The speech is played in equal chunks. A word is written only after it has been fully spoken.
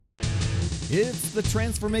It's the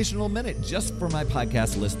Transformational Minute just for my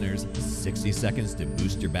podcast listeners. 60 seconds to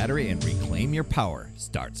boost your battery and reclaim your power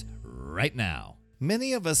starts right now.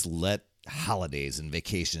 Many of us let holidays and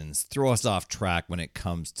vacations throw us off track when it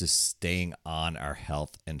comes to staying on our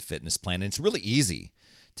health and fitness plan. And it's really easy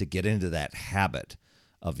to get into that habit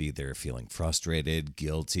of either feeling frustrated,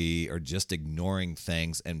 guilty, or just ignoring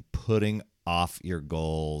things and putting off your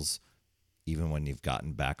goals even when you've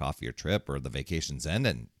gotten back off your trip or the vacation's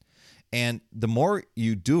ended. And the more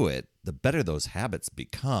you do it, the better those habits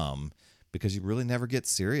become, because you really never get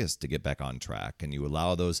serious to get back on track, and you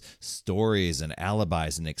allow those stories and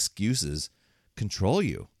alibis and excuses control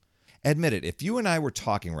you. Admit it, if you and I were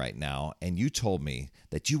talking right now and you told me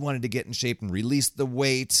that you wanted to get in shape and release the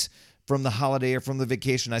weight from the holiday or from the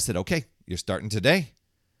vacation, I said, okay, you're starting today.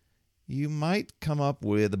 You might come up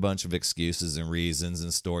with a bunch of excuses and reasons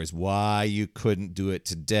and stories why you couldn't do it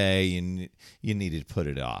today and you needed to put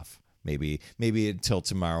it off. Maybe until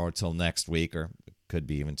tomorrow or till next week, or it could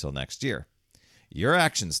be even until next year. Your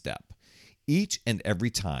action step. Each and every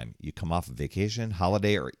time you come off a vacation,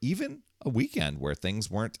 holiday, or even a weekend where things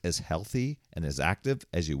weren't as healthy and as active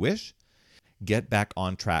as you wish, get back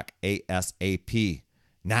on track ASAP.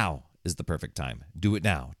 Now is the perfect time. Do it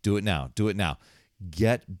now. Do it now. Do it now.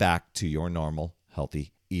 Get back to your normal,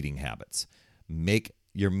 healthy eating habits. Make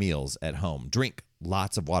your meals at home. Drink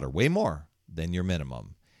lots of water, way more than your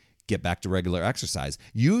minimum. Get back to regular exercise.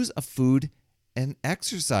 Use a food and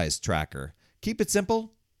exercise tracker. Keep it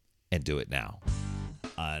simple and do it now.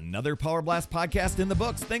 Another Power Blast podcast in the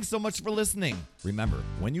books. Thanks so much for listening. Remember,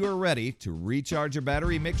 when you are ready to recharge your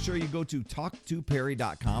battery, make sure you go to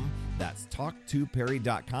talktoperry.com. That's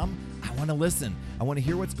talktoperry.com. I want to listen. I want to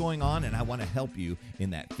hear what's going on, and I want to help you in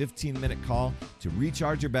that 15-minute call to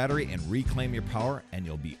recharge your battery and reclaim your power, and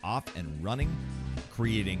you'll be off and running,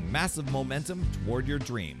 creating massive momentum toward your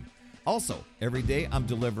dream. Also, every day I'm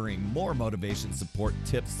delivering more motivation, support,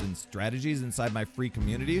 tips, and strategies inside my free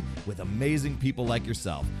community with amazing people like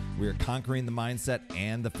yourself. We are conquering the mindset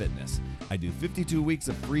and the fitness. I do 52 weeks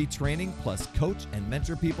of free training, plus coach and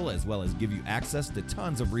mentor people, as well as give you access to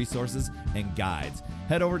tons of resources and guides.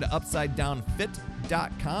 Head over to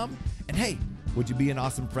UpsideDownFit.com. And hey, would you be an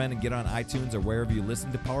awesome friend and get on iTunes or wherever you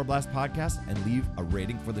listen to Power Blast podcasts and leave a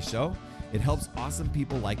rating for the show? It helps awesome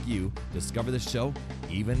people like you discover the show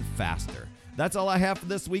even faster. That's all I have for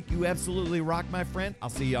this week. You absolutely rock, my friend. I'll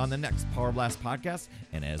see you on the next Power Blast podcast.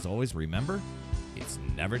 And as always, remember, it's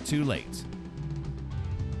never too late